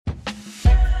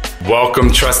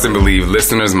Welcome, Trust and Believe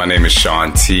listeners. My name is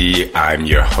Sean T. I'm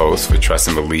your host for Trust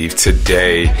and Believe.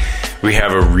 Today, we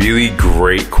have a really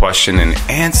great question and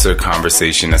answer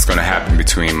conversation that's going to happen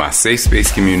between my safe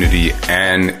space community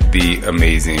and the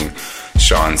amazing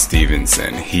Shawn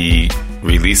Stevenson. He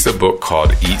released a book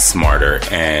called Eat Smarter,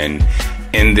 and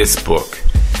in this book,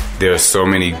 there are so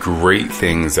many great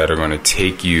things that are going to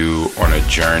take you on a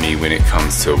journey when it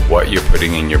comes to what you're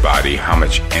putting in your body, how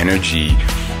much energy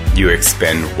you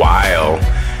expend while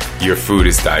your food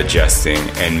is digesting,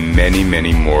 and many,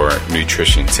 many more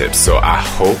nutrition tips. So I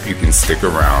hope you can stick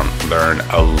around, learn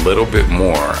a little bit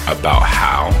more about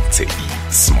how to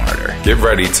eat smarter. Get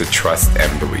ready to trust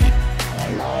and believe.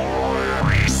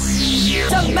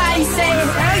 Somebody say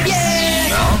hell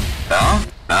yeah! No.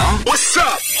 What's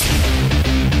up?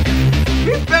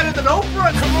 He's better than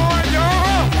Oprah. Come on,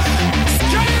 y'all.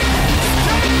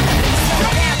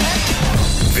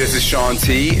 This is Shawn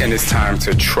T, and it's time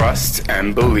to trust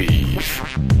and believe.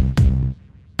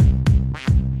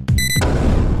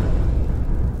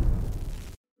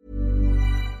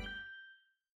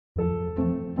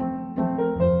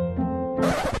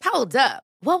 Hold up.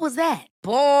 What was that?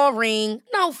 Boring.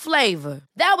 No flavor.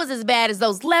 That was as bad as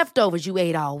those leftovers you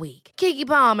ate all week. Keke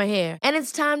Palmer here, and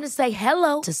it's time to say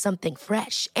hello to something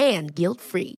fresh and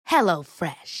guilt-free. Hello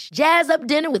Fresh. Jazz up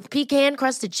dinner with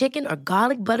pecan-crusted chicken or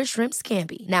garlic butter shrimp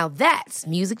scampi. Now that's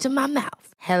music to my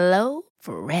mouth. Hello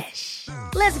Fresh.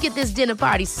 Let's get this dinner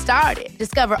party started.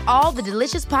 Discover all the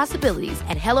delicious possibilities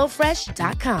at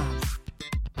hellofresh.com.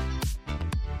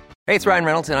 Hey, it's Ryan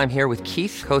Reynolds, and I'm here with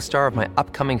Keith, co-star of my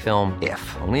upcoming film,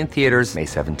 If, only in theaters May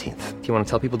 17th. Do you want to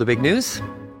tell people the big news?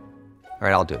 All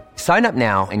right, I'll do it. Sign up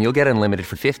now and you'll get unlimited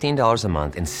for $15 a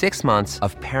month and 6 months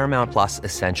of Paramount Plus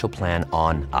Essential Plan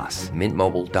on us.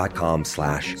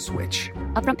 MintMobile.com/switch.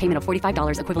 Upfront payment of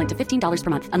 $45 equivalent to $15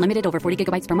 per month. Unlimited over 40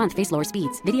 gigabytes per month. Face lower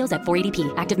speeds. Videos at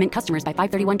 480p. Active Mint customers by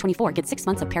 531.24 get 6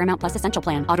 months of Paramount Plus Essential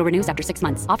Plan. Auto renews after 6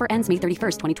 months. Offer ends May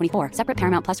 31st, 2024. Separate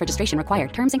Paramount Plus registration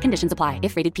required. Terms and conditions apply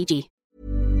if rated PG.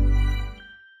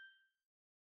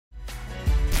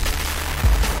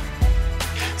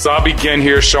 So I'll begin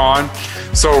here, Shawn.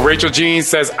 So Rachel Jean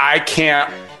says, I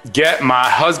can't get my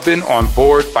husband on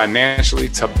board financially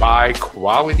to buy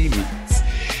quality meats.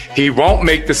 He won't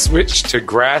make the switch to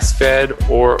grass-fed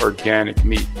or organic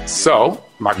meat. So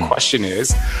my question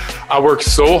is, I work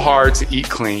so hard to eat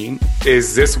clean.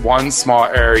 Is this one small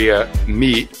area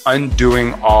meat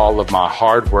undoing all of my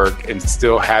hard work and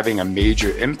still having a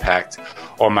major impact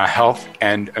on my health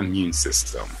and immune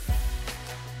system?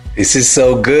 This is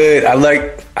so good. I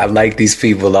like these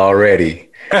people already.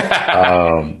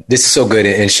 This is so good.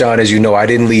 And Shawn, as you know, I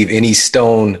didn't leave any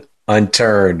stone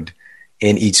unturned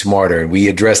in Eat Smarter. And we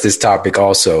addressed this topic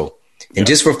also. And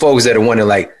just for folks that are wondering,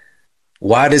 like,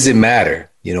 why does it matter?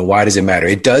 You know, why does it matter?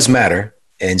 It does matter.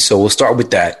 And so we'll start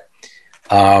with that.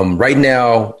 Right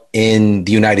now in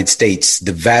the United States,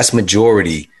 the vast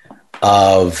majority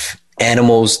of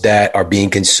animals that are being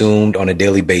consumed on a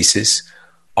daily basis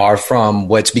are from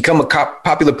what's become a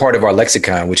popular part of our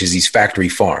lexicon, which is these factory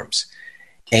farms.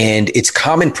 And it's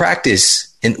common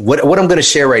practice. And what I'm going to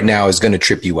share right now is going to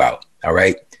trip you out. All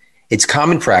right. It's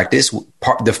common practice.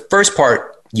 The first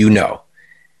part, you know,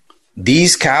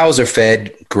 these cows are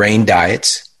fed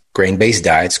grain-based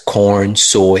diets, corn,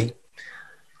 soy.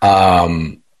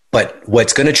 But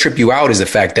what's going to trip you out is the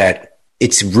fact that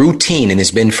it's routine, and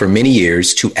it's been for many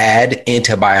years, to add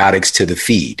antibiotics to the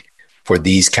feed for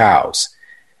these cows.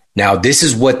 Now, this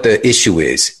is what the issue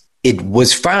is. It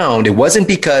was found, it wasn't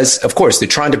because, of course, they're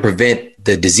trying to prevent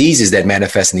the diseases that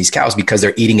manifest in these cows because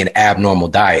they're eating an abnormal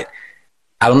diet.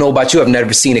 I don't know about you. I've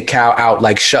never seen a cow out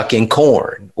like shucking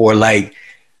corn or like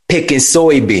picking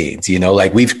soybeans. You know,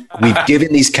 like we've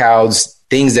given these cows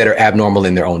things that are abnormal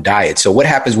in their own diet. So what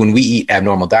happens when we eat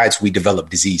abnormal diets? We develop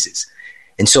diseases.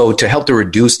 And so to help to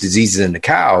reduce diseases in the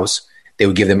cows, they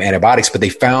would give them antibiotics, but they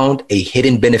found a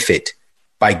hidden benefit.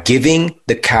 By giving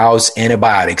the cows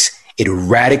antibiotics, it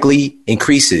radically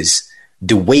increases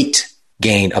the weight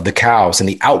gain of the cows and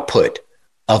the output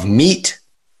of meat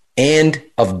and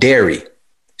of dairy.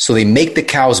 So they make the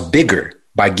cows bigger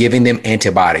by giving them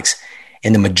antibiotics.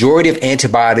 And the majority of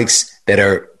antibiotics that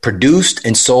are produced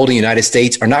and sold in the United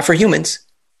States are not for humans.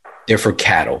 They're for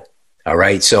cattle. All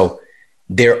right. So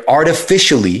they're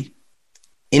artificially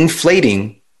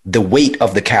inflating the weight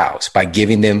of the cows by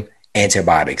giving them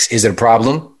antibiotics. Is it a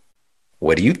problem?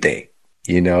 What do you think?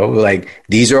 You know, like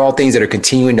these are all things that are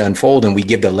continuing to unfold, and we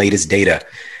give the latest data.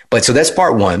 But so that's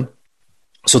part one.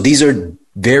 So these are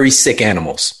very sick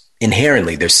animals.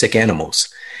 Inherently, they're sick animals.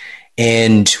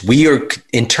 And we are,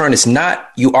 in turn, it's not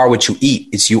you are what you eat.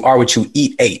 It's you are what you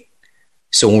ate.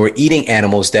 So when we're eating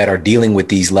animals that are dealing with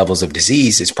these levels of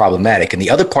disease, it's problematic. And the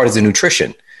other part is the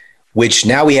nutrition, which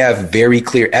now we have very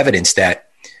clear evidence that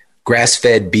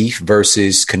grass-fed beef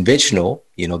versus conventional,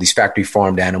 these factory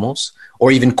farmed animals,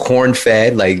 or even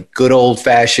corn-fed, like good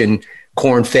old-fashioned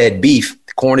corn-fed beef.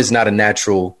 Corn is not a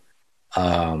natural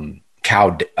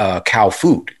cow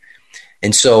food.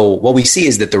 And so what we see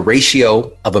is that the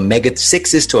ratio of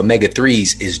omega-6s to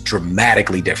omega-3s is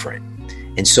dramatically different.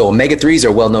 And so omega-3s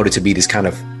are well noted to be this kind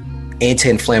of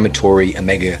anti-inflammatory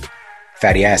omega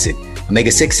fatty acid.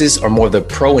 Omega-6s are more the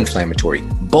pro-inflammatory.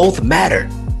 Both matter.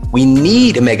 We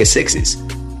need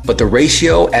omega-6s. But the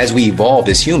ratio as we evolved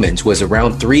as humans was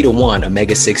around 3-1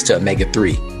 omega-6 to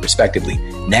omega-3, respectively.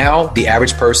 Now, the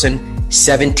average person,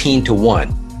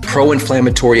 17-1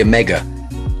 pro-inflammatory omega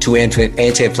to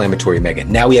anti-inflammatory omega.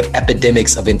 Now we have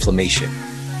epidemics of inflammation.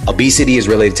 Obesity is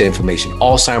related to inflammation.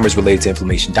 Alzheimer's is related to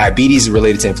inflammation. Diabetes is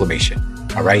related to inflammation.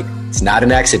 All right. It's not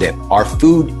an accident. Our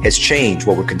food has changed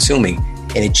what we're consuming,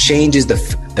 and it changes the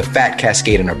fat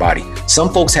cascade in our body.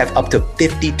 Some folks have up to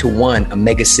 50-1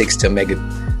 omega-6 to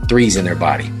omega-3s in their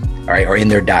body. All right. Or in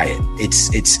their diet. It's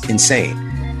insane.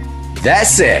 That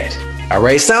said, all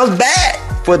right, sounds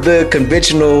bad for the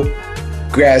conventional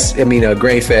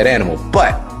grain-fed animal.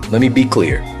 But let me be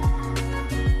clear.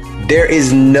 There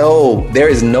is no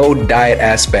diet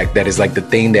aspect that is like the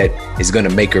thing that is going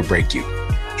to make or break you.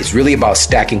 It's really about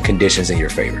stacking conditions in your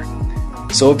favor.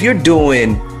 So if you're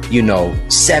doing,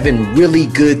 7 really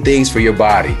good things for your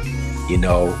body,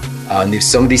 and there's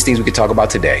some of these things we could talk about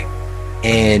today,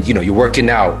 and, you're working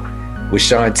out with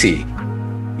Shaun T,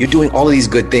 you're doing all of these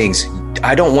good things.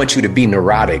 I don't want you to be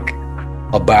neurotic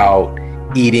about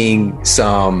eating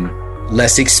some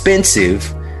less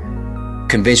expensive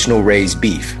conventional raised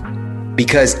beef.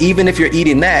 Because even if you're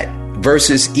eating that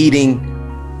versus eating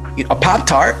a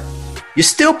Pop-Tart, you're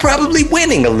still probably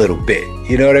winning a little bit.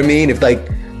 You know what I mean? If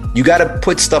you got to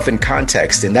put stuff in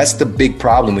context. And that's the big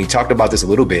problem. We talked about this a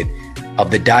little bit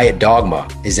of the diet dogma,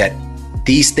 is that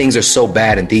these things are so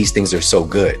bad and these things are so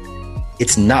good.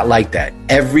 It's not like that.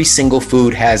 Every single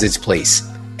food has its place.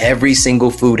 Every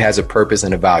single food has a purpose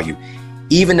and a value.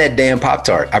 Even that damn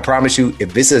Pop-Tart. I promise you,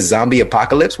 if it's a zombie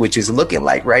apocalypse, which is looking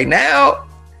like right now,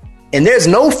 and there's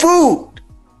no food,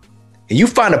 and you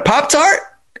find a Pop-Tart,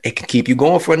 it can keep you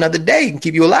going for another day. It can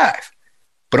keep you alive.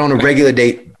 But on a regular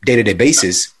day-to-day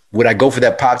basis, would I go for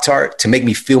that Pop-Tart to make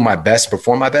me feel my best,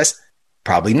 perform my best?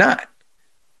 Probably not.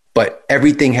 But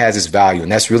everything has its value.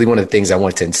 And that's really one of the things I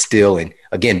want to instill and,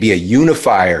 again, be a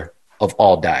unifier of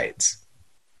all diets.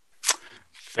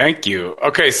 Thank you.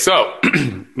 Okay, so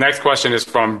next question is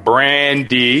from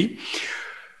Brandy.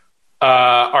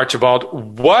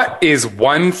 Archibald, what is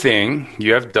one thing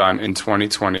you have done in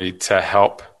 2020 to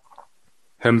help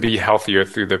him be healthier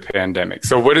through the pandemic?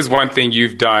 So what is one thing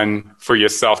you've done for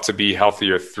yourself to be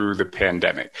healthier through the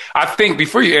pandemic? I think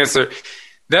before you answer,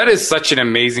 that is such an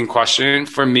amazing question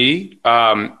for me,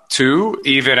 too,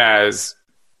 even as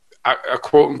a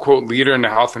quote unquote leader in the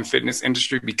health and fitness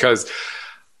industry, because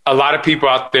a lot of people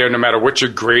out there, no matter what you're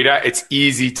great at, it's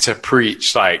easy to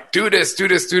preach like, do this, do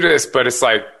this, do this. But it's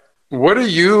like, what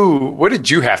did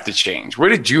you have to change? What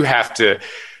did you have to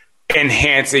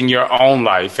enhance in your own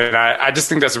life? And I just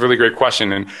think that's a really great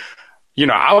question. And,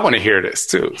 I want to hear this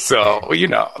too. So,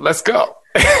 let's go.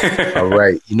 All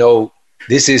right.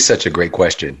 This is such a great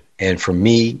question. And for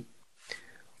me,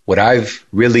 what I've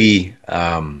really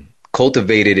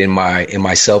cultivated in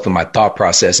myself and my thought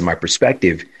process and my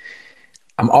perspective,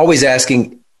 I'm always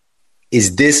asking,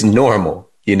 is this normal?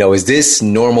 Is this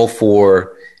normal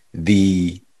for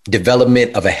the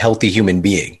development of a healthy human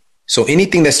being? So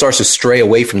anything that starts to stray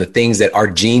away from the things that our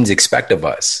genes expect of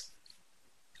us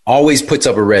always puts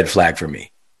up a red flag for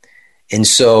me. And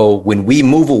so when we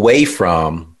move away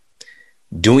from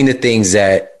doing the things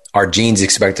that our genes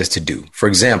expect us to do, for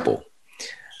example,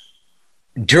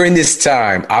 during this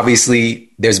time,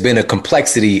 obviously, there's been a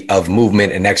complexity of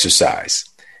movement and exercise.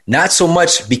 Not so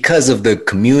much because of the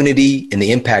community and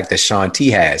the impact that Shaun T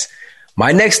has.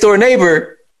 My next door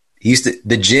neighbor,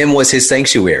 the gym was his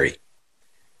sanctuary.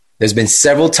 There's been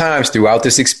several times throughout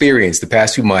this experience, the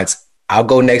past few months, I'll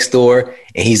go next door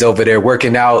and he's over there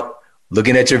working out,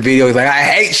 looking at your video. He's like, I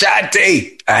hate Shaun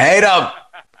T. I hate him,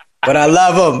 but I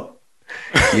love him.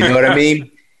 You know what I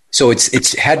mean? So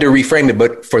it's had to reframe it.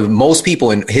 But for most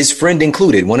people, and his friend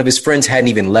included, one of his friends hadn't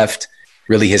even left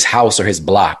really his house or his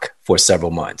block for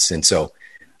several months. And so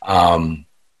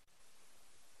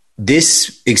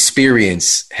this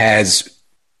experience has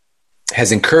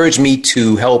encouraged me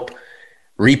to help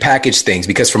repackage things,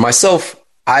 because for myself,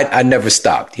 I never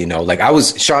stopped,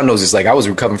 Shaun knows this, I was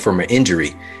recovering from an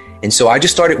injury And so I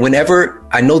just started, whenever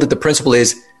I know that the principle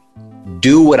is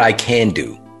do what I can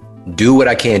do. Do what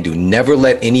I can do. Never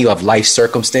let any of life's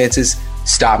circumstances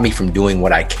stop me from doing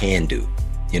what I can do.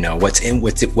 You know,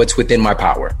 what's within my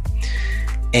power.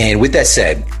 And with that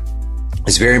said,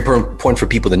 it's very important for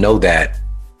people to know that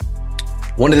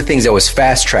one of the things that was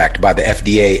fast tracked by the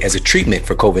FDA as a treatment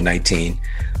for COVID-19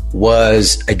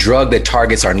 was a drug that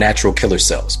targets our natural killer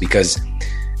cells, because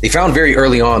they found very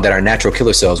early on that our natural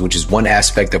killer cells, which is one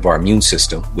aspect of our immune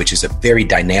system, which is a very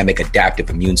dynamic, adaptive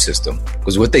immune system,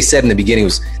 because what they said in the beginning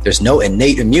was there's no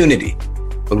innate immunity,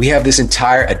 but we have this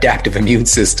entire adaptive immune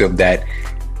system that,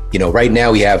 you know, right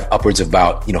now we have upwards of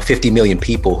about, 50 million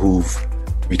people who've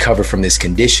recovered from this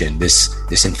condition,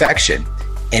 this infection.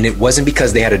 And it wasn't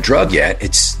because they had a drug yet.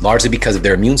 It's largely because of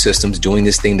their immune systems doing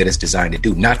this thing that it's designed to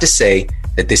do. Not to say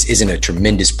that this isn't a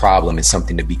tremendous problem and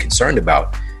something to be concerned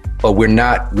about, but we're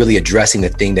not really addressing the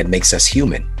thing that makes us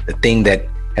human, the thing that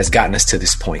has gotten us to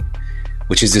this point,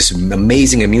 which is this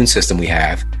amazing immune system we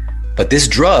have. But this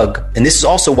drug, and this is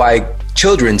also why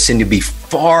children seem to be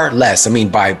far less,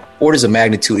 by orders of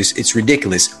magnitude, it's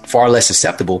ridiculous, far less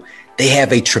susceptible. They have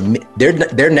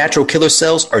their natural killer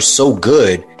cells are so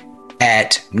good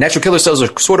natural killer cells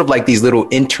are sort of like these little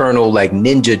internal, like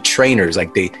ninja trainers,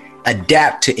 like they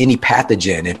adapt to any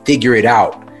pathogen and figure it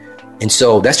out. And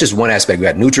so that's just one aspect. We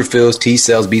got neutrophils, T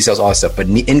cells, B cells, all that stuff. But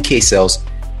NK cells,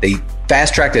 they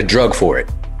fast tracked a drug for it.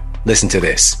 Listen to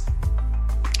this.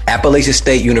 Appalachian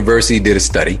State University did a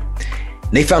study.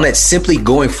 And they found that simply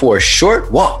going for a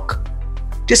short walk,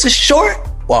 just a short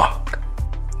walk,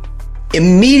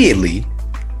 immediately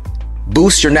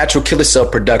boosts your natural killer cell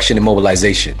production and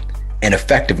mobilization and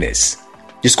effectiveness.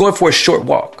 Just going for a short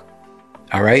walk.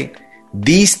 All right.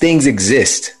 These things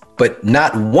exist, but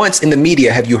not once in the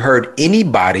media have you heard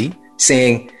anybody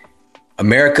saying,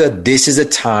 America, this is a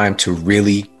time to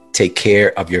really take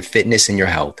care of your fitness and your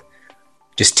health.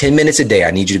 Just 10 minutes a day.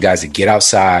 I need you guys to get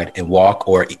outside and walk,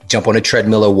 or jump on a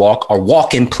treadmill or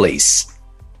walk in place.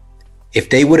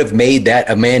 If they would have made that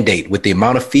a mandate with the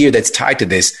amount of fear that's tied to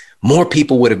this, more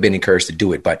people would have been encouraged to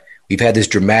do it. But we've had this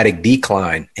dramatic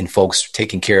decline in folks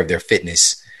taking care of their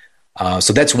fitness.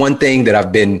 So that's one thing that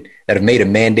I've made a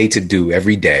mandate to do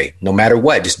every day, no matter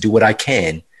what, just do what I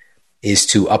can, is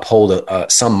to uphold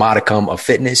some modicum of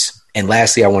fitness. And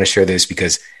lastly, I want to share this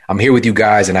because I'm here with you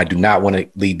guys and I do not want to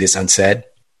leave this unsaid.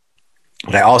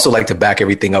 But I also like to back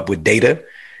everything up with data,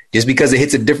 just because it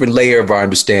hits a different layer of our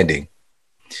understanding.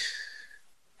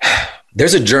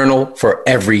 There's a journal for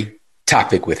every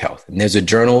topic with health. And there's a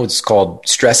journal, it's called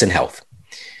Stress and Health.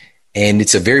 And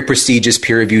it's a very prestigious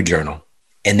peer-reviewed journal.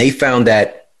 And they found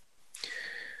that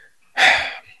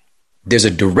there's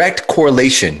a direct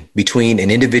correlation between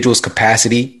an individual's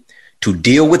capacity to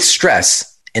deal with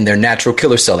stress and their natural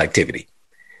killer cell activity.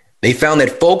 They found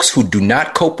that folks who do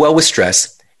not cope well with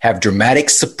stress have dramatic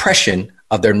suppression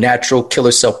of their natural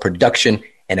killer cell production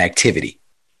and activity.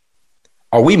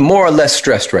 Are we more or less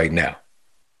stressed right now?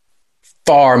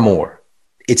 Far more.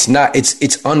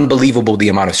 It's unbelievable the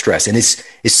amount of stress, and it's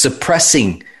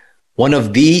suppressing one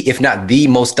of the, if not the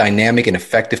most dynamic and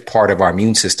effective part of our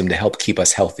immune system to help keep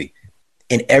us healthy.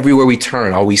 And everywhere we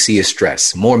turn, all we see is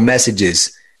stress, more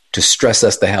messages to stress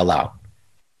us the hell out.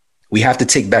 We have to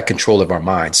take back control of our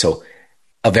mind. So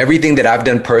of everything that I've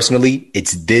done personally,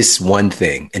 it's this one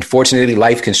thing. And fortunately,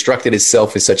 life constructed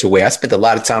itself in such a way. I spent a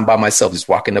lot of time by myself, just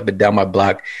walking up and down my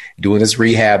block, doing this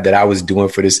rehab that I was doing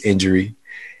for this injury.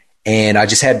 And I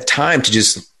just had time to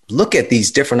just look at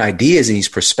these different ideas and these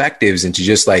perspectives, and to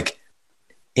just like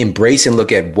embrace and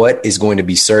look at what is going to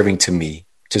be serving to me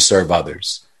to serve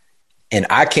others. And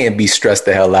I can't be stressed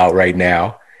the hell out right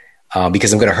now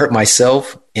because I'm going to hurt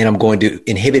myself, and I'm going to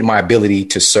inhibit my ability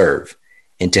to serve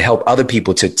and to help other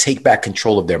people to take back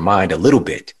control of their mind a little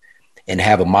bit and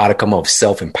have a modicum of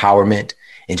self-empowerment,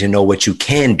 and to know what you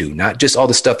can do, not just all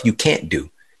the stuff you can't do,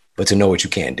 but to know what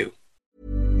you can do.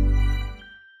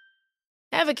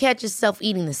 Ever catch yourself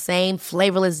eating the same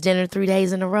flavorless dinner 3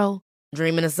 days in a row?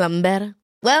 Dreaming of something better?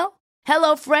 Well,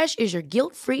 HelloFresh is your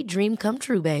guilt-free dream come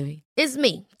true, baby. It's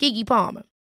me, Keke Palmer.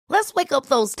 Let's wake up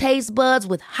those taste buds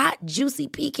with hot, juicy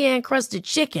pecan-crusted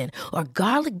chicken or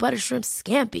garlic butter shrimp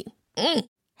scampi.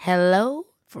 Hello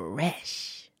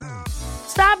Fresh.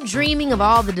 Stop dreaming of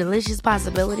all the delicious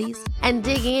possibilities and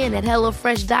dig in at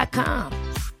HelloFresh.com.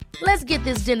 Let's get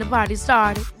this dinner party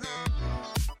started.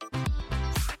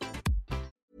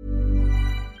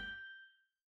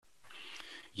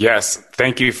 Yes,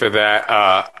 thank you for that.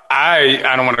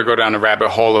 I don't want to go down the rabbit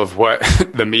hole of what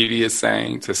the media is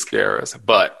saying to scare us,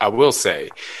 but I will say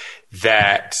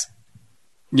that,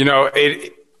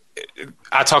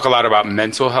 I talk a lot about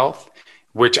mental health,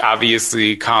 which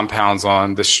obviously compounds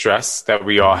on the stress that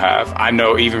we all have. I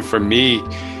know even for me,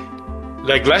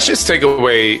 like, let's just take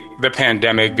away the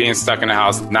pandemic, being stuck in the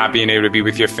house, not being able to be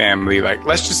with your family. Like,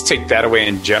 let's just take that away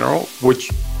in general,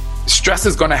 which stress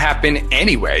is going to happen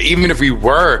anyway, even if we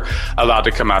were allowed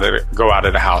to go out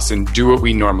of the house and do what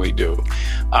we normally do,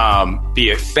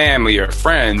 be it family or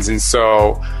friends. And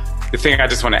so the thing I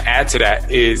just want to add to that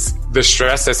is the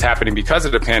stress that's happening because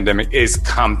of the pandemic is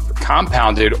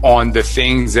compounded on the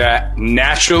things that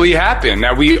naturally happen.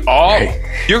 That we all,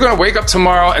 you're going to wake up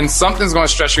tomorrow and something's going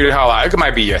to stress you the hell out. It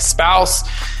might be your spouse,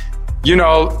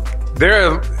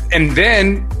 and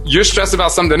then you're stressed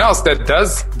about something else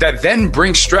that then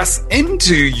brings stress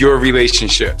into your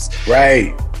relationships.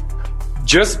 Right.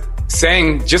 Just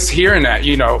hearing that,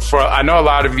 I know a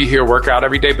lot of you here work out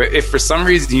every day, but if for some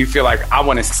reason you feel like I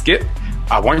want to skip,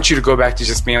 I want you to go back to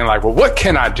just being like, well, what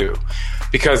can I do?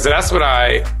 Because that's what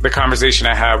the conversation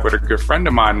I had with a good friend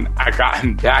of mine, I got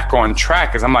him back on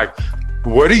track, because I'm like,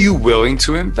 what are you willing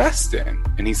to invest in?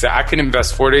 And he said, I can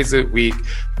invest 4 days a week,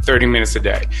 30 minutes a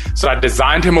day. So I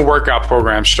designed him a workout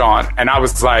program, Sean, and I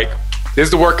was like, this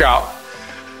is the workout,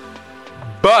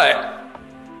 but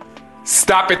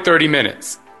stop at 30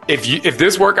 minutes. If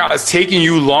this workout is taking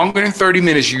you longer than 30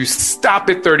 minutes, you stop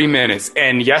at 30 minutes.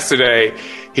 And yesterday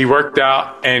he worked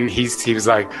out and he was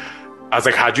like, I was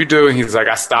like, how'd you do? And he's like,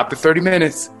 I stopped at 30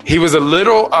 minutes. He was a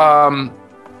little,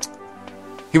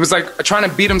 he was like trying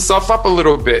to beat himself up a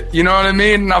little bit. You know what I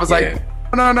mean? And I was like,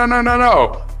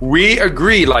 no. We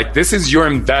agree. Like, this is your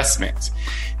investment.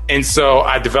 And so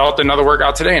I developed another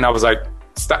workout today and I was like,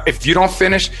 stop. If you don't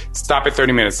finish, stop at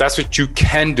 30 minutes. That's what you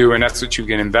can do, and that's what you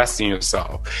can invest in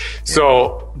yourself. Yeah.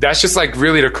 So that's just like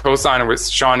really the co-sign of what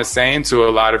Sean is saying to a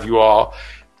lot of you all.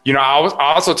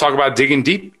 I also talk about digging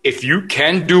deep. If you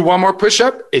can do one more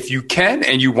push-up, if you can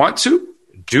and you want to,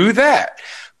 do that.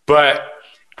 But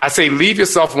I say leave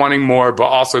yourself wanting more, but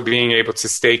also being able to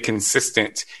stay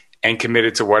consistent and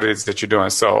committed to what it is that you're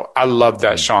doing. So I love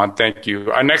that, Sean. Thank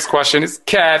you. Our next question is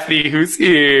Kathy, who's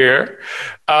here.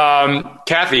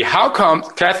 Kathy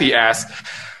asks,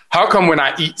 how come when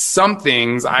I eat some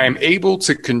things, I am able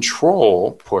to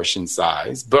control portion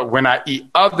size, but when I eat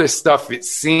other stuff, it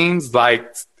seems like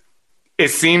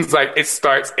it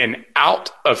starts an out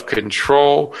of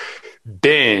control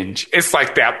binge. It's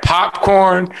like that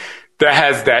popcorn that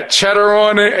has that cheddar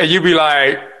on it, and you be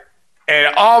like,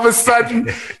 and all of a sudden,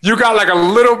 you got like a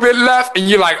little bit left, and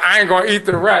you're like, I ain't going to eat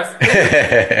the rest. You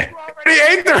already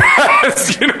ate the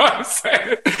rest, you know what I'm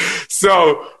saying?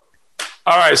 So,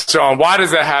 all right, Sean, why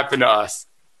does that happen to us?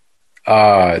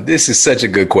 This is such a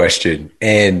good question.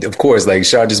 And of course, like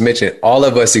Sean just mentioned, all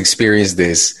of us experience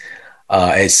this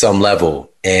at some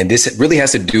level. And this really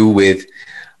has to do with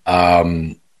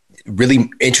really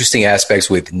interesting aspects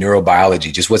with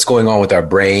neurobiology, just what's going on with our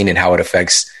brain and how it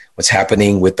affects what's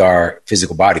happening with our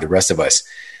physical body, the rest of us.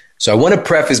 So I want to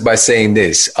preface by saying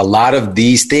this. A lot of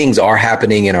these things are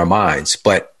happening in our minds,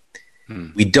 but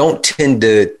we don't tend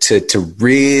to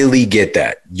really get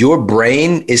that. Your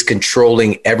brain is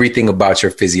controlling everything about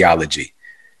your physiology,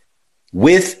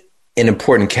 with an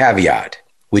important caveat,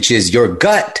 which is your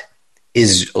gut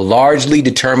is largely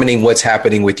determining what's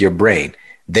happening with your brain.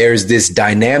 There's this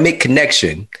dynamic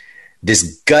connection,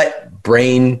 this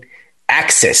gut-brain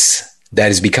axis that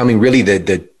is becoming really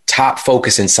the top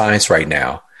focus in science right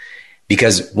now.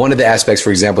 Because one of the aspects, for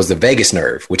example, is the vagus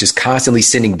nerve, which is constantly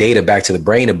sending data back to the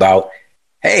brain about,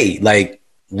 hey, like,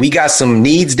 we got some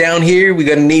needs down here we're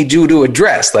going to need you to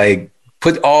address. Like,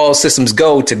 put all systems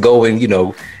go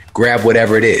and, grab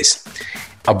whatever it is.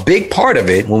 A big part of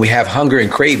it, when we have hunger and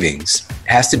cravings,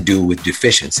 has to do with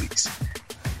deficiencies.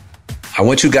 I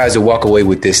want you guys to walk away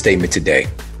with this statement today.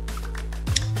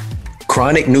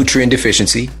 Chronic nutrient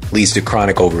deficiency leads to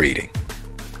chronic overeating.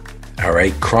 All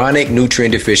right. Chronic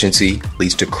nutrient deficiency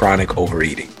leads to chronic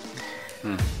overeating.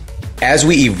 As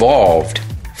we evolved,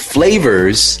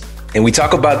 flavors, and we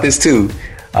talk about this too,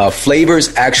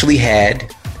 flavors actually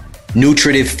had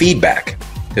nutritive feedback.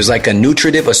 There's like a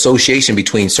nutritive association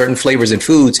between certain flavors and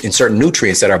foods and certain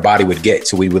nutrients that our body would get.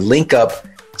 So we would link up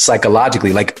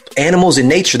psychologically. Like animals in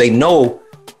nature, they know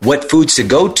what foods to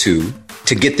go to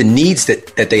get the needs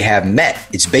that they have met.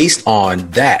 It's based on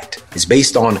that. It's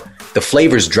based on the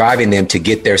flavors driving them to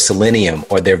get their selenium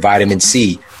or their vitamin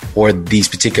C or these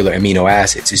particular amino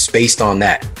acids. It's based on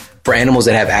that for animals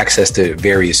that have access to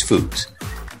various foods.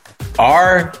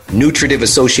 Our nutritive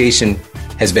association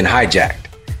has been hijacked.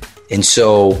 And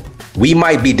so we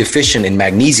might be deficient in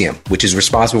magnesium, which is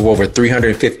responsible for over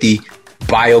 350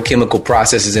 biochemical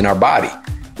processes in our body.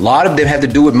 A lot of them have to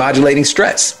do with modulating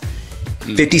stress.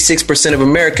 56% of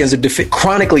Americans are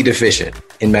chronically deficient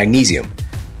in magnesium.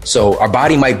 So our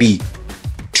body might be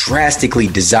drastically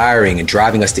desiring and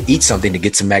driving us to eat something to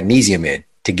get some magnesium in,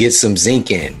 to get some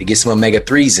zinc in, to get some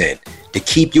omega-3s in, to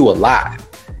keep you alive.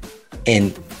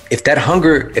 And if that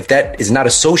hunger, if that is not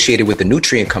associated with the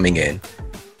nutrient coming in,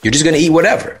 you're just going to eat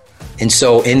whatever. And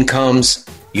so in comes,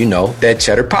 that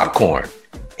cheddar popcorn.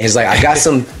 And it's like, I got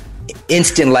some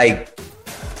instant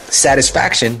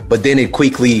satisfaction, but then it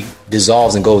quickly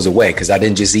dissolves and goes away because I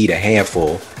didn't just eat a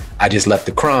handful. I just left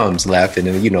the crumbs left. And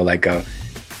then,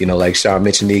 like Sean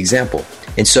mentioned the example.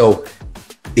 And so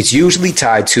it's usually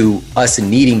tied to us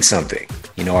needing something.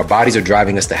 Our bodies are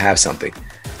driving us to have something.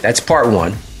 That's part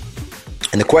one.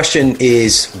 And the question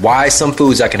is why some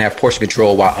foods I can have portion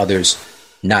control while others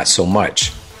not so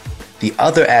much. The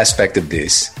other aspect of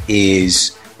this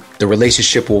is the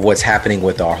relationship with what's happening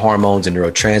with our hormones and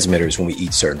neurotransmitters when we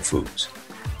eat certain foods.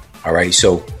 All right.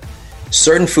 So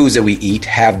certain foods that we eat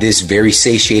have this very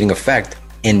satiating effect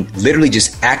in literally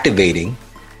just activating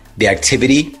the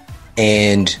activity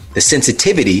and the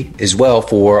sensitivity as well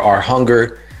for our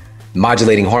hunger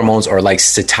modulating hormones, or like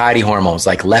satiety hormones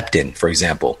like leptin, for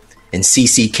example, and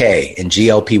CCK and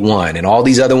GLP-1 and all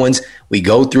these other ones we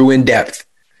go through in depth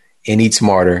in Eat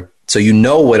Smarter. So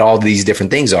what all these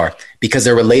different things are because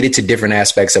they're related to different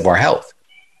aspects of our health.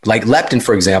 Like leptin,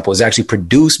 for example, is actually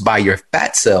produced by your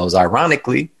fat cells,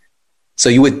 ironically. So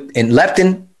and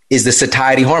leptin is the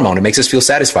satiety hormone. It makes us feel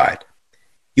satisfied.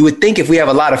 You would think if we have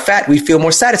a lot of fat, we feel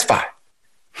more satisfied.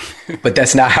 But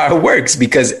that's not how it works,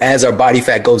 because as our body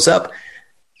fat goes up,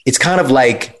 it's kind of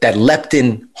like that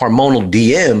leptin hormonal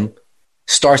DM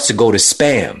starts to go to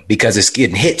spam because it's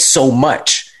getting hit so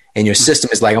much. And your system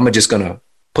is like, I'm just going to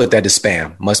put that to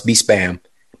spam, must be spam.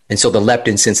 And so the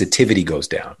leptin sensitivity goes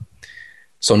down.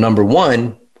 So number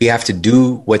one, we have to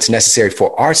do what's necessary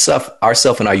for ourself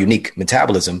and our unique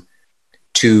metabolism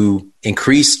to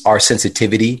increase our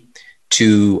sensitivity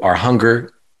to our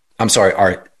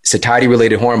our satiety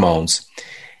related hormones,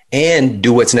 and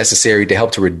do what's necessary to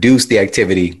help to reduce the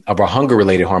activity of our hunger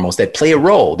related hormones that play a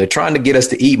role. They're trying to get us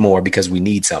to eat more because we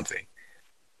need something.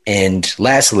 And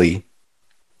lastly,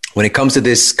 when it comes to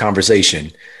this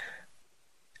conversation,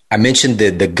 I mentioned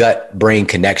the gut brain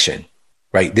connection,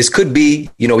 right? This could be,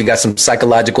 we got some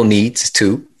psychological needs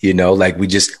too, like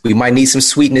we might need some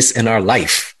sweetness in our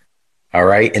life. All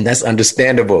right. And that's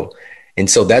understandable. And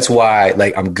so that's why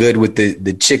I'm good with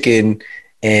the chicken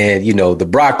and, the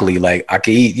broccoli, I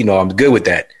can eat, I'm good with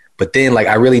that. But then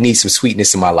I really need some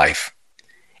sweetness in my life.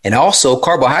 And also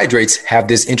carbohydrates have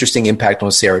this interesting impact on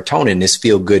serotonin, this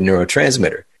feel good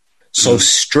neurotransmitter. So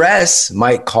stress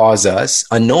might cause us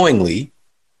unknowingly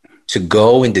to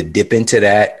go and to dip into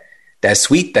that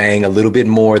sweet thing a little bit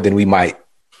more than we might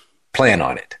plan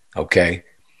on it. Okay.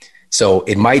 So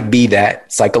it might be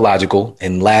that psychological.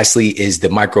 And lastly is the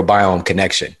microbiome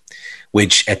connection,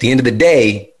 which at the end of the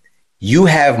day, you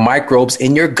have microbes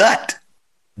in your gut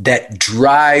that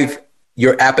drive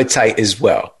your appetite as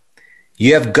well.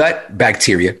 You have gut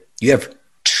bacteria. You have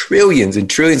trillions and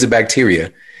trillions of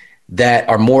bacteria that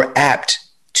are more apt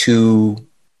to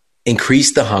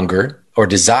increase the hunger or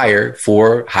desire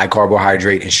for high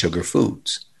carbohydrate and sugar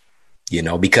foods,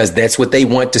 because that's what they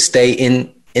want to stay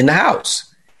in the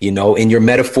house, in your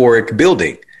metaphoric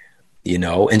building,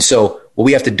 And so what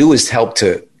we have to do is help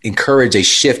to encourage a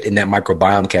shift in that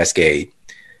microbiome cascade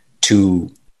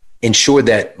to ensure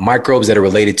that microbes that are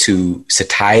related to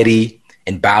satiety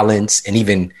and balance and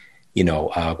even,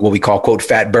 what we call, quote,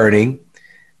 fat burning,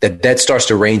 that starts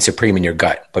to reign supreme in your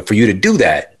gut. But for you to do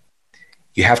that,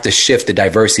 you have to shift the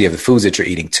diversity of the foods that you're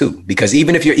eating too. Because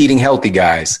even if you're eating healthy,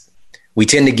 guys, we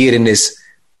tend to get in this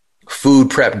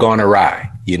food prep gone awry.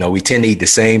 We tend to eat the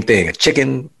same thing: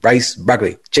 chicken, rice,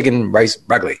 broccoli, chicken, rice,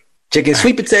 broccoli, chicken,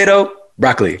 sweet potato,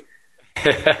 broccoli.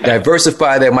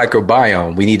 Diversify that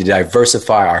microbiome. We need to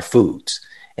diversify our foods.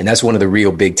 And that's one of the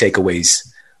real big takeaways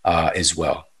as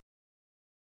well.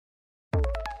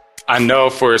 I know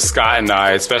for Scott and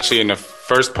I, especially in the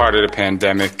first part of the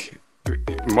pandemic,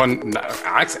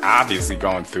 obviously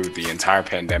going through the entire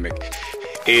pandemic,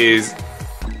 is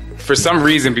for some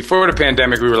reason before the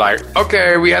pandemic, we were like,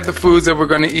 okay, we have the foods that we're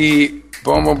going to eat,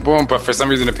 boom, boom, boom. But for some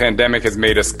reason, the pandemic has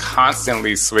made us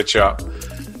constantly switch up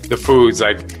the foods.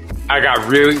 We got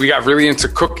really into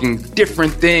cooking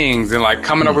different things and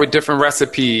coming up with different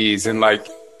recipes and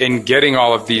in getting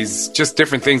all of these just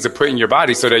different things to put in your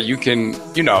body so that you can,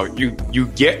 you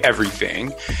get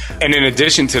everything. And in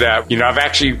addition to that, I've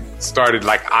actually started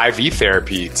IV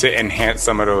therapy to enhance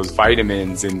some of those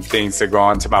vitamins and things that go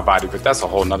on to my body, but that's a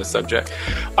whole nother subject.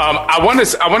 I want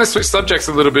to switch subjects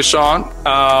a little bit, Sean.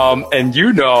 And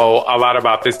a lot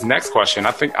about this next question.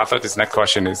 I thought this next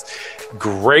question is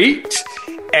great.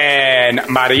 And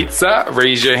Maritza,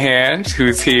 raise your hand,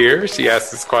 who's here. She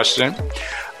asked this question.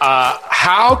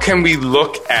 How can we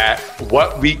look at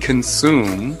what we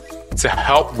consume to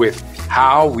help with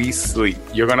how we sleep?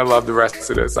 You're going to love the rest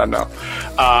of this, I know.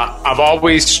 I've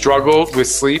always struggled with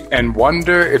sleep and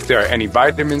wonder if there are any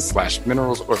vitamins /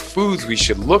 minerals or foods we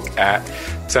should look at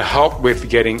to help with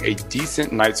getting a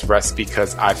decent night's rest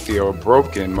because I feel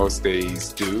broken most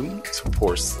days due to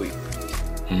poor sleep.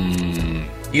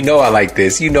 You know I like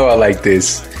this.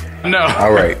 No.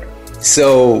 All right.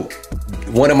 So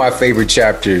one of my favorite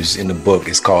chapters in the book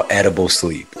is called Edible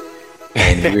Sleep.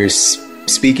 And we're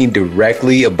speaking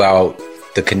directly about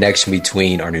the connection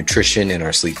between our nutrition and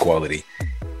our sleep quality.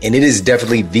 And it is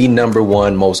definitely the number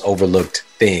one most overlooked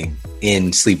thing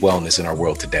in sleep wellness in our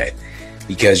world today.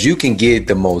 Because you can get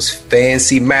the most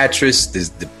fancy mattress,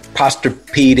 the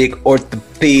Posturepedic,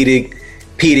 orthopedic,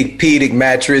 pedic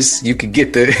mattress. You can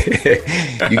get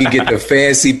the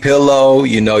fancy pillow,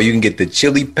 you can get the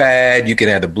chili pad, you can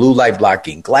have the blue light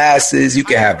blocking glasses, you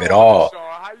can have it all.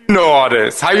 How you know all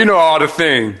this? How you know all the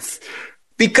things?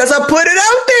 Because I put it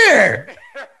out there.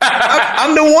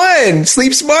 I'm the one.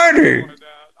 Sleep smarter.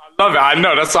 I love it. I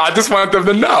know. That's why I just want them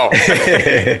to know.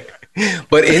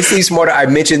 But in Sleep Smarter, I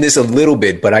mentioned this a little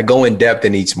bit, but I go in depth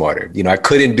in Eat Smarter. I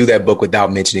couldn't do that book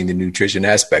without mentioning the nutrition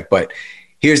aspect. But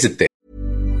here's the thing.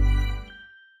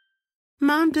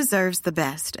 Mom deserves the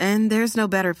best, and there's no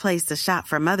better place to shop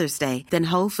for Mother's Day than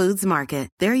Whole Foods Market.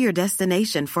 They're your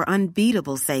destination for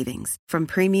unbeatable savings, from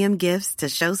premium gifts to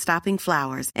show-stopping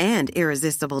flowers and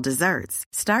irresistible desserts.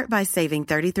 Start by saving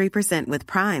 33% with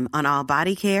Prime on all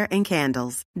body care and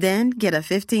candles. Then get a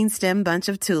 15-stem bunch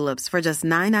of tulips for just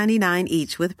 $9.99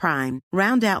 each with Prime.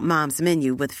 Round out Mom's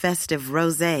menu with festive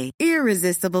rosé,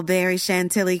 irresistible berry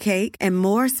chantilly cake, and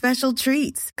more special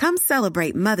treats. Come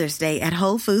celebrate Mother's Day at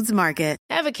Whole Foods Market.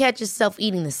 Ever catch yourself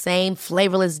eating the same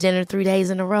flavorless dinner 3 days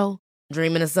in a row?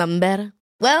 Dreaming of something better?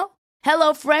 Well,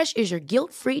 HelloFresh is your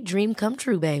guilt-free dream come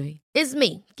true, baby. It's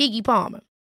me, Keke Palmer.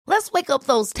 Let's wake up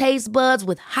those taste buds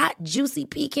with hot, juicy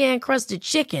pecan-crusted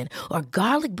chicken or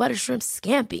garlic butter shrimp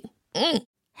scampi.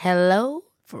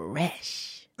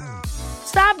 HelloFresh.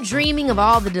 Stop dreaming of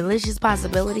all the delicious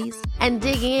possibilities and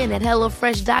dig in at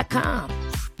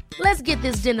HelloFresh.com. Let's get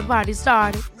this dinner party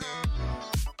started.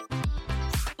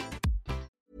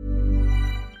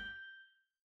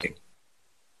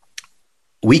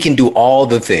 We can do all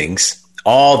the things,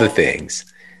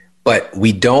 but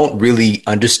we don't really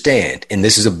understand. And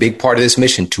this is a big part of this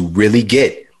mission, to really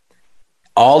get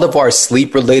all of our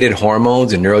sleep-related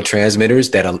hormones and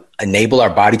neurotransmitters that enable our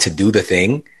body to do the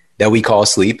thing that we call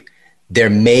sleep. They're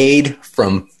made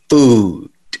from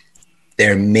food.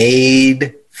 They're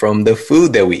made from the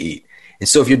food that we eat. And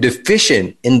so if you're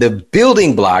deficient in the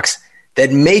building blocks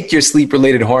that make your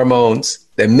sleep-related hormones,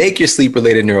 that make your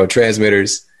sleep-related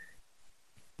neurotransmitters,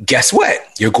 guess what?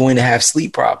 You're going to have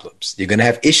sleep problems. You're going to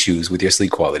have issues with your sleep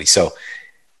quality. So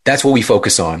that's what we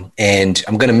focus on. And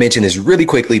I'm going to mention this really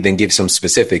quickly, then give some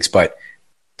specifics. But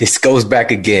this goes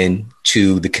back again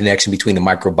to the connection between the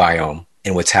microbiome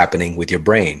and what's happening with your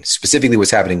brain, specifically what's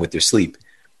happening with your sleep.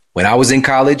 When I was in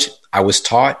college, I just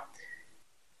taught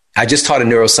a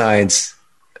neuroscience,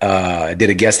 I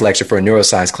did a guest lecture for a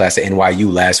neuroscience class at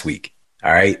NYU last week.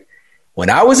 All right.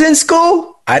 When I was in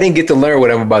school, I didn't get to learn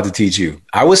what I'm about to teach you.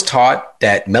 I was taught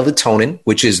that melatonin,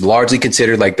 which is largely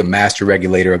considered like the master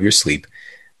regulator of your sleep,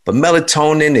 but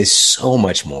melatonin is so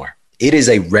much more. It is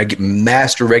a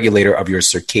master regulator of your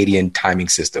circadian timing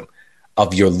system,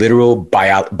 of your literal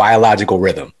biological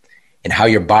rhythm, and how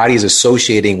your body is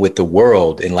associating with the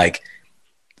world. And like,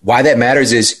 why that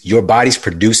matters is your body's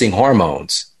producing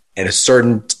hormones at a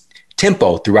certain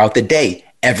tempo throughout the day,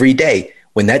 every day.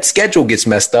 When that schedule gets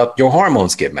messed up, your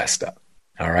hormones get messed up.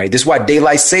 All right. This is why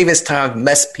daylight savings time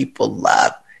mess people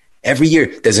up. Every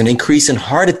year, there's an increase in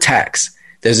heart attacks.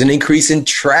 There's an increase in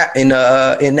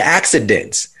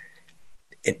accidents.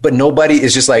 But nobody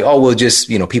is just like, oh, well, just,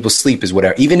 people sleep is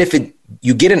whatever. Even if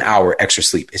you get an hour extra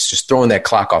sleep, it's just throwing that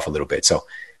clock off a little bit. So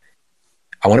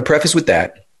I want to preface with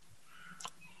that.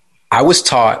 I was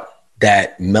taught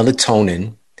that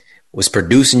melatonin was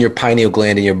produced in your pineal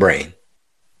gland in your brain.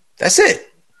 That's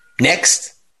it.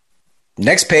 Next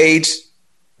page.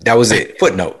 That was it.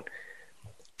 Footnote.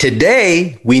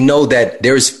 Today, we know that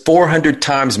there's 400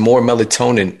 times more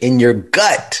melatonin in your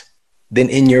gut than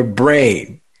in your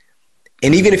brain.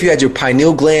 And even if you had your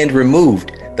pineal gland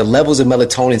removed, the levels of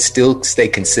melatonin still stay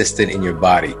consistent in your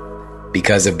body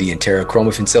because of the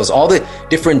enterochromaffin cells, all the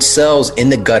different cells in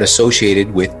the gut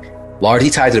associated with,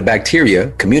 largely tied to the bacteria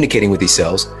communicating with these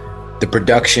cells, the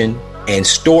production and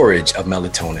storage of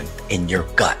melatonin in your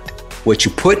gut. what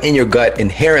you put in your gut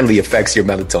inherently affects your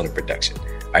melatonin production.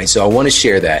 All right, so I want to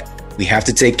share that. We have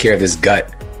to take care of this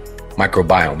gut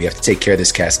microbiome. We have to take care of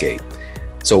this cascade.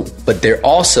 So, but there are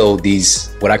also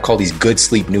these, what I call these good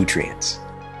sleep nutrients.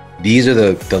 These are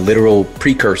the literal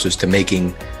precursors to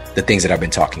making the things that I've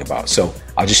been talking about. So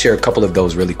I'll just share a couple of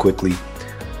those really quickly.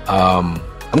 I'm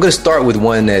going to start with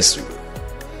one that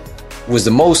was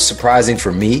the most surprising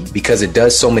for me because it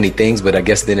does so many things, but I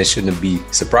guess then it shouldn't be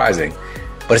surprising.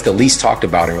 But it's the least talked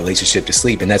about in relationship to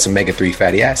sleep, and that's omega-3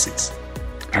 fatty acids.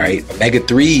 All right,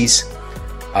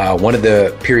 omega-3s, one of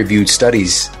the peer-reviewed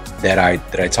studies that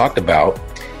I talked about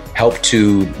help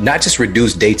to not just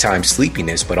reduce daytime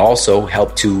sleepiness, but also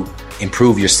help to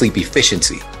improve your sleep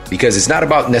efficiency. Because it's not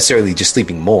about necessarily just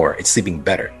sleeping more, it's sleeping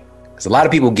better. Because a lot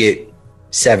of people get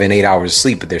 7-8 hours of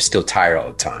sleep, but they're still tired all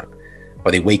the time.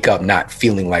 Or they wake up not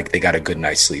feeling like they got a good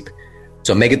night's sleep.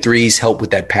 So omega-3s help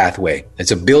with that pathway.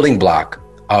 It's a building block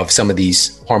of some of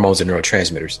these hormones and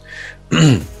neurotransmitters.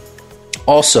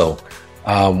 Also,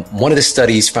 one of the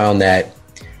studies found that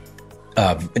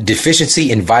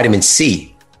deficiency in vitamin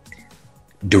C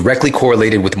directly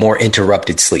correlated with more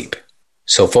interrupted sleep.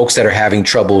 So folks that are having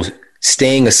trouble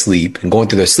staying asleep and going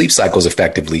through their sleep cycles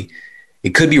effectively,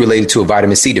 it could be related to a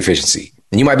vitamin C deficiency.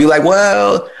 And you might be like,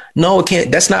 well, no, it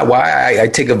can't. That's not why I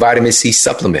take a vitamin C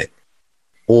supplement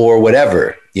or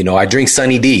whatever. You know, I drink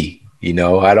Sunny D, you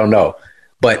know, I don't know.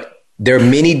 But there are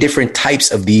many different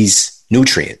types of these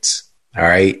nutrients. All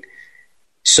right.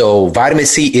 So vitamin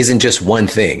C isn't just one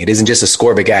thing. It isn't just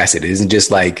ascorbic acid. It isn't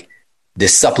just like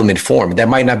this supplement form. That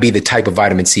might not be the type of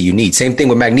vitamin C you need. Same thing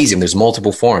with magnesium. There's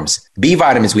multiple forms. B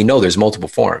vitamins, we know there's multiple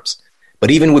forms.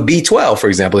 But even with B12, for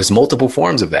example, there's multiple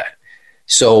forms of that.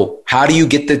 So how do you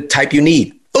get the type you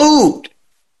need? Food.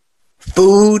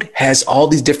 Food has all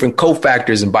these different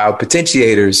cofactors and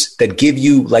biopotentiators that give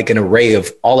you like an array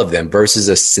of all of them versus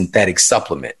a synthetic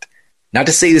supplement. Not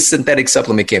to say the synthetic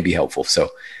supplement can't be helpful.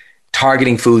 So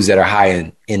targeting foods that are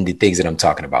high in the things that I'm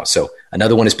talking about. So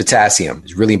another one is potassium.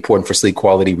 It's really important for sleep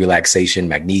quality, relaxation,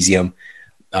 magnesium.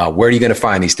 Where are you going to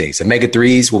find these things?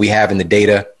 Omega-3s, what we have in the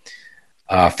data.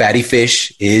 Fatty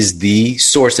fish is the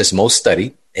source that's most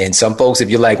studied. And some folks, if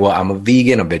you're like, well, I'm a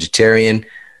vegan, I'm vegetarian.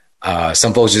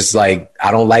 Some folks just like,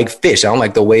 I don't like fish. I don't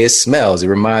like the way it smells. It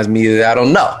reminds me of, I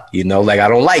don't know, you know, like I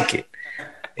don't like it.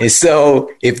 And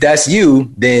so if that's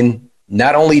you, then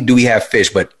not only do we have fish,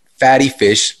 but fatty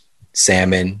fish,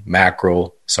 salmon,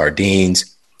 mackerel,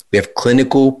 sardines. We have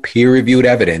clinical peer-reviewed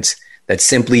evidence that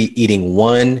simply eating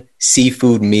one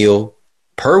seafood meal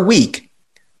per week,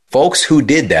 folks who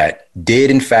did that did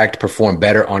in fact perform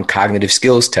better on cognitive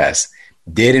skills tests,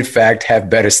 did in fact have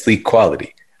better sleep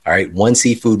quality. All right, one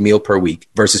seafood meal per week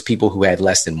versus people who had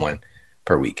less than one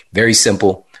per week. Very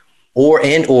simple. Or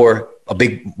a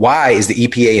big why is the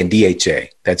EPA and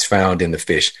DHA that's found in the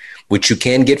fish, which you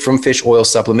can get from fish oil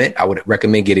supplement. I would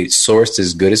recommend getting it sourced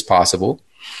as good as possible.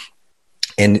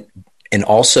 And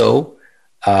also,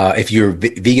 if you're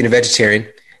vegan and vegetarian,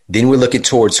 then we're looking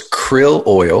towards krill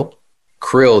oil.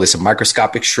 Krill is a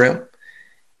microscopic shrimp.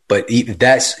 But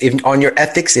if on your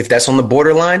ethics, if that's on the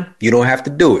borderline, you don't have to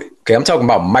do it. Okay, I'm talking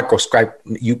about microscopic.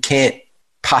 You can't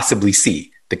possibly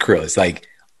see the krill. It's like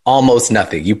almost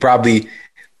nothing. You probably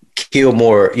kill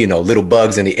more, little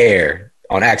bugs in the air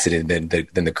on accident than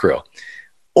the krill.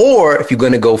 Or if you're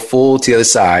going to go full to the other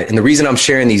side, and the reason I'm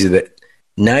sharing these is that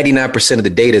 99% of the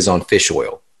data is on fish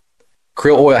oil.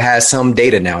 Krill oil has some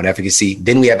data now in efficacy.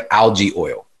 Then we have algae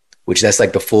oil, which that's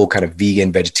like the full kind of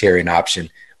vegan, vegetarian option.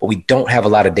 But we don't have a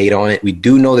lot of data on it. We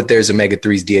do know that there's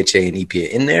omega-3s, DHA, and EPA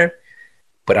in there.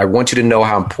 But I want you to know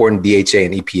how important DHA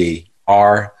and EPA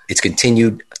are. It's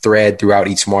continued thread throughout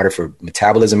Eat Smarter for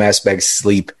metabolism aspects,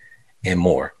 sleep, and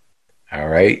more. All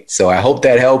right. So I hope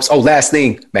that helps. Oh, last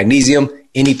thing, magnesium,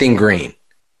 anything green.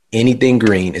 Anything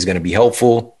green is going to be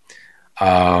helpful.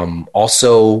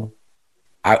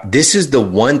 This is the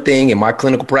one thing in my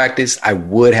clinical practice I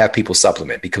would have people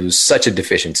supplement because it's such a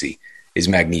deficiency is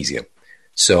magnesium.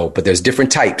 So, but there's different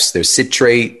types. There's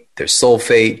citrate, there's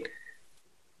sulfate.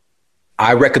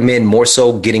 I recommend more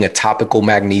so getting a topical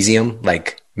magnesium,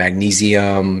 like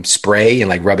magnesium spray and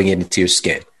like rubbing it into your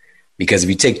skin. Because if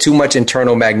you take too much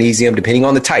internal magnesium, depending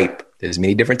on the type, there's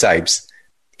many different types,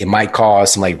 it might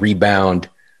cause some like rebound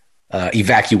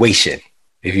evacuation,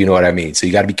 if you know what I mean. So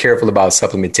you got to be careful about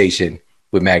supplementation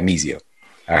with magnesium.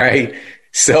 All right.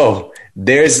 So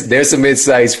there's some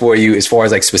insights for you as far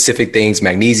as like specific things.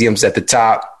 Magnesium's at the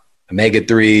top,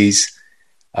 omega-3s,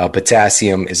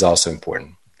 potassium is also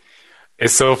important.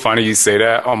 It's so funny you say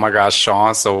that. Oh my gosh,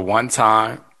 Sean. So one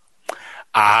time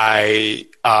I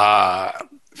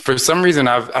for some reason,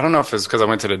 I don't know if it's because I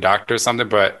went to the doctor or something,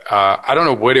 but I don't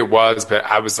know what it was, but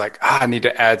I was like, I need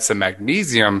to add some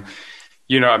magnesium,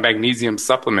 a magnesium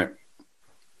supplement.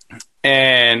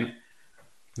 And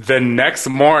the next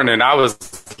morning, I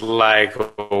was like,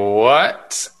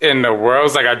 what in the world? It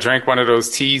was like I drank one of those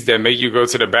teas that make you go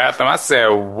to the bathroom. I said,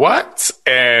 what?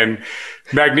 And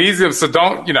magnesium, so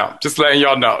don't, just letting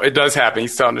y'all know, it does happen.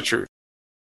 He's telling the truth.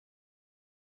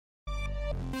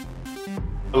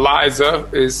 Eliza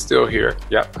is still here.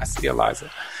 Yep, I see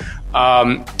Eliza.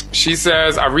 She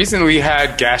says, I recently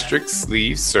had gastric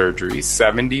sleeve surgery.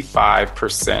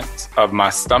 75% of my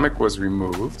stomach was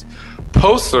removed.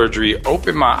 Post-surgery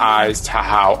opened my eyes to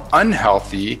how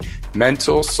unhealthy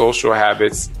mental, social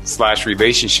habits /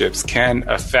 relationships can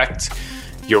affect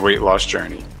your weight loss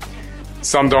journey.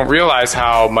 Some don't realize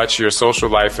how much your social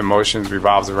life, emotions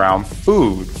revolves around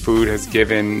food. Food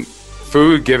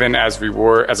given as a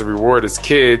reward as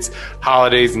kids,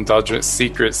 holidays, indulgence,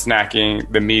 secret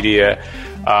snacking, the media,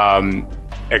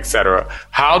 etc.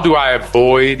 How do I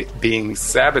avoid being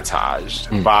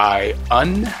sabotaged by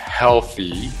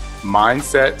unhealthy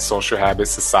mindset, social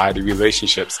habits, society,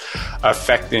 relationships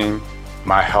affecting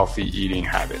my healthy eating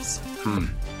habits?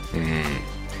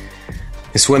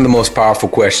 It's one of the most powerful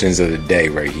questions of the day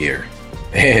right here.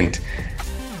 And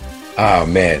oh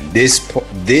man, this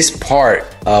part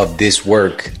of this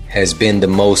work has been the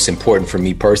most important for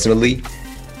me personally,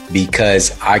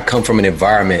 because I come from an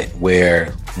environment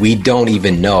where we don't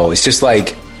even know. It's just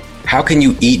like, how can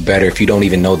you eat better if you don't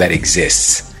even know that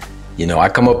exists? I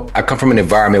come from an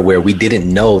environment where we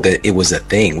didn't know that it was a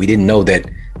thing. We didn't know that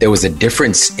there was a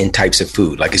difference in types of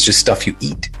food. Like, it's just stuff you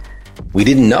eat. We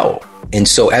didn't know. And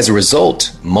so as a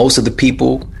result, most of the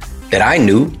people that I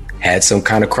knew had some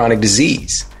kind of chronic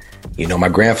disease. My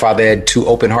grandfather had 2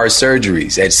 open heart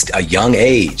surgeries at a young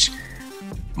age.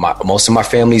 Most of my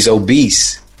family's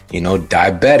obese,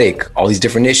 diabetic, all these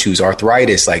different issues,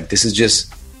 arthritis. Like, this is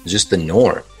just the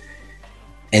norm.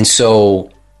 And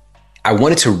so I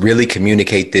wanted to really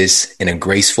communicate this in a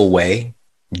graceful way,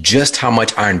 just how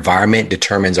much our environment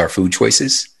determines our food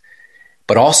choices,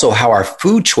 but also how our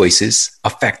food choices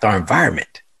affect our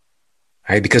environment,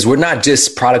 right? Because we're not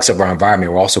just products of our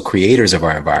environment, we're also creators of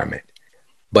our environment.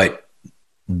 But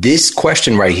this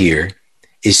question right here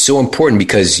is so important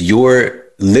because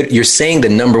you're saying the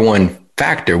number one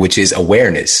factor, which is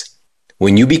awareness.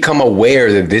 When you become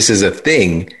aware that this is a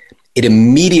thing, it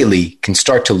immediately can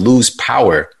start to lose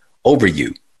power over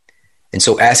you. And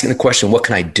so asking the question, what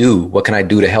can I do? What can I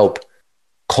do to help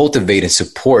cultivate and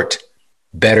support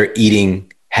better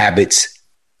eating habits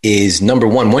is number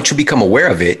one. Once you become aware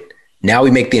of it, now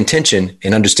we make the intention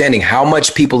and understanding how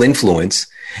much people influence.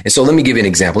 And so let me give you an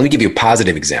example. Let me give you a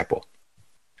positive example.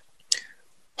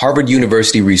 Harvard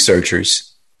University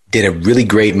researchers did a really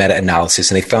great meta-analysis,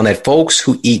 and they found that folks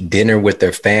who eat dinner with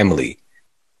their family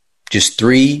just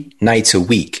 3 nights a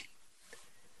week,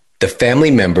 the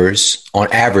family members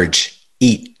on average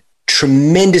eat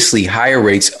tremendously higher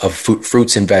rates of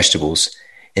fruits and vegetables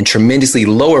and tremendously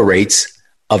lower rates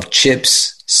of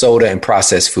chips, soda, and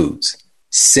processed foods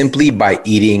simply by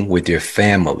eating with your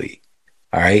family.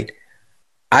 All right.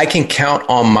 I can count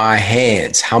on my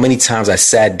hands how many times I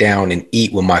sat down and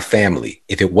eat with my family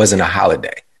if it wasn't a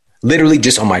holiday. Literally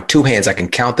just on my 2 hands, I can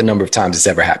count the number of times it's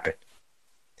ever happened.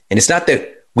 And it's not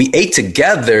that we ate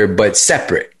together, but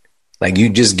separate. Like, you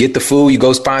just get the food, you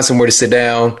go find somewhere to sit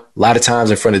down, a lot of times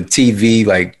in front of the TV,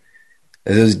 like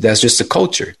that's just a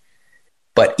culture.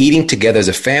 But eating together as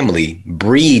a family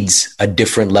breeds a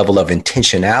different level of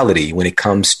intentionality when it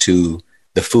comes to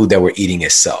the food that we're eating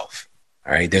itself.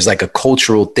 All right. There's like a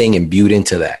cultural thing imbued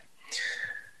into that.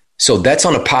 So that's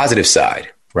on the positive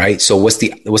side, right? So what's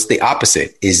the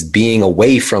opposite is being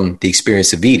away from the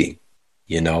experience of eating,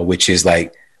 which is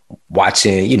like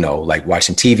watching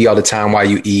TV all the time while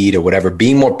you eat or whatever.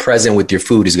 Being more present with your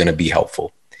food is going to be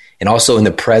helpful. And also in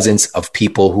the presence of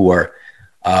people who are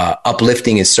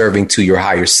uplifting and serving to your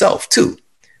higher self too.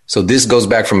 So this goes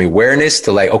back from awareness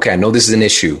to like, okay, I know this is an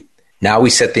issue. Now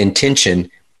we set the intention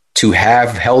to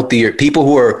have healthier people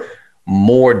who are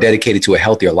more dedicated to a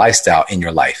healthier lifestyle in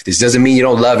your life. This doesn't mean you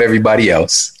don't love everybody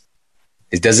else.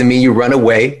 It doesn't mean you run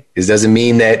away. This doesn't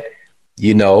mean that,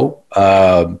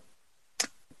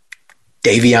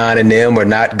 Davion and them are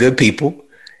not good people.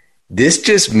 This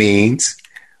just means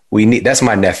that's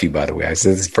my nephew, by the way. That's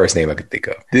the first name I could think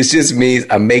of. This just means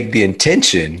I make the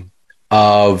intention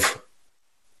of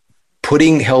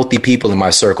putting healthy people in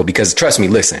my circle, because trust me,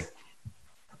 listen,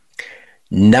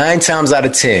 9 times out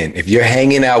of 10, if you're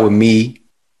hanging out with me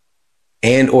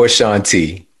and or Shaun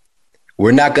T,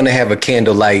 we're not going to have a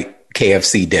candlelight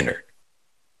KFC dinner.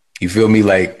 You feel me?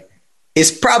 Like,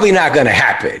 it's probably not going to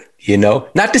happen, you know?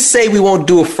 Not to say we won't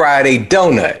do a Friday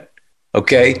donut,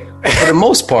 okay? But for the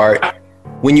most part,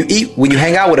 when you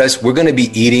hang out with us, we're going to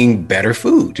be eating better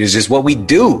food. It's just what we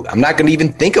do. I'm not going to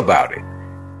even think about it,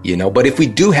 you know? But if we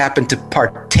do happen to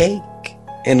partake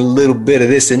in a little bit of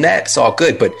this and that, it's all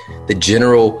good. But the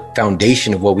general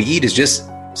foundation of what we eat is just,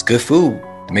 it's good food.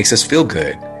 It makes us feel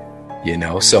good, you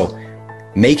know? So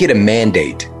make it a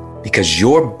mandate, because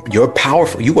you're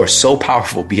powerful. You are so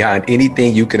powerful beyond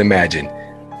anything you can imagine.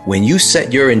 When you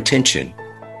set your intention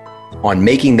on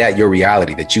making that your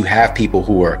reality, that you have people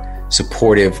who are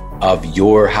supportive of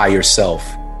your higher self,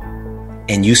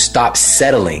 and you stop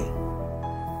settling,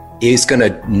 it's going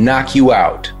to knock you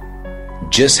out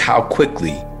just how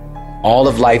quickly all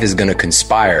of life is going to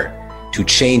conspire to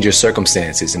change your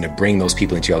circumstances and to bring those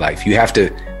people into your life. You have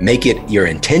to make it your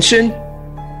intention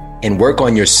and work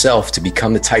on yourself to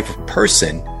become the type of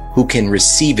person who can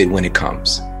receive it when it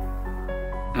comes.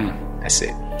 That's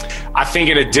it. I think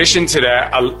in addition to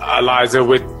that, Eliza,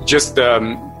 with just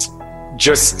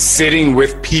sitting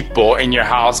with people in your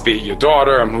house, be it your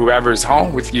daughter or whoever's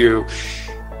home with you,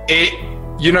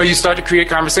 you start to create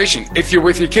conversation. If you're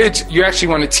with your kids, you actually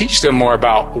want to teach them more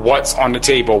about what's on the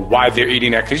table, why they're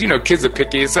eating that. Because, kids are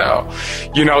picky as hell,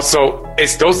 so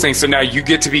it's those things. So now you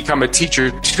get to become a teacher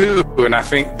too. And I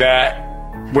think that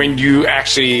when you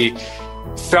actually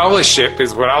fellowship,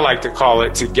 is what I like to call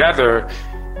it, together,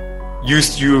 you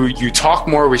talk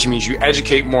more, which means you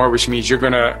educate more, which means you're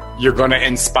gonna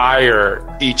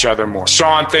inspire each other more.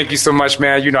 Sean, thank you so much,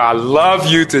 man. I love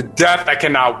you to death. I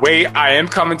cannot wait. I am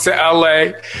coming to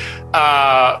LA.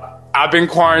 I've been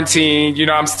quarantined.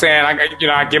 I'm saying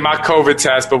I get my COVID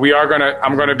test, but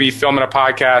I'm gonna be filming a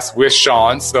podcast with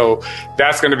Sean, so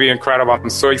that's gonna be incredible. I'm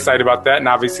so excited about that, and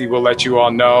obviously we'll let you all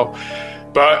know.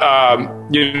 But,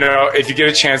 if you get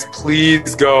a chance,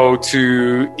 please go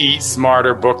to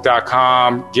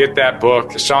eatsmarterbook.com, get that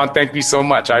book. Sean, thank you so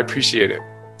much. I appreciate it.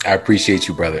 I appreciate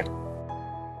you, brother.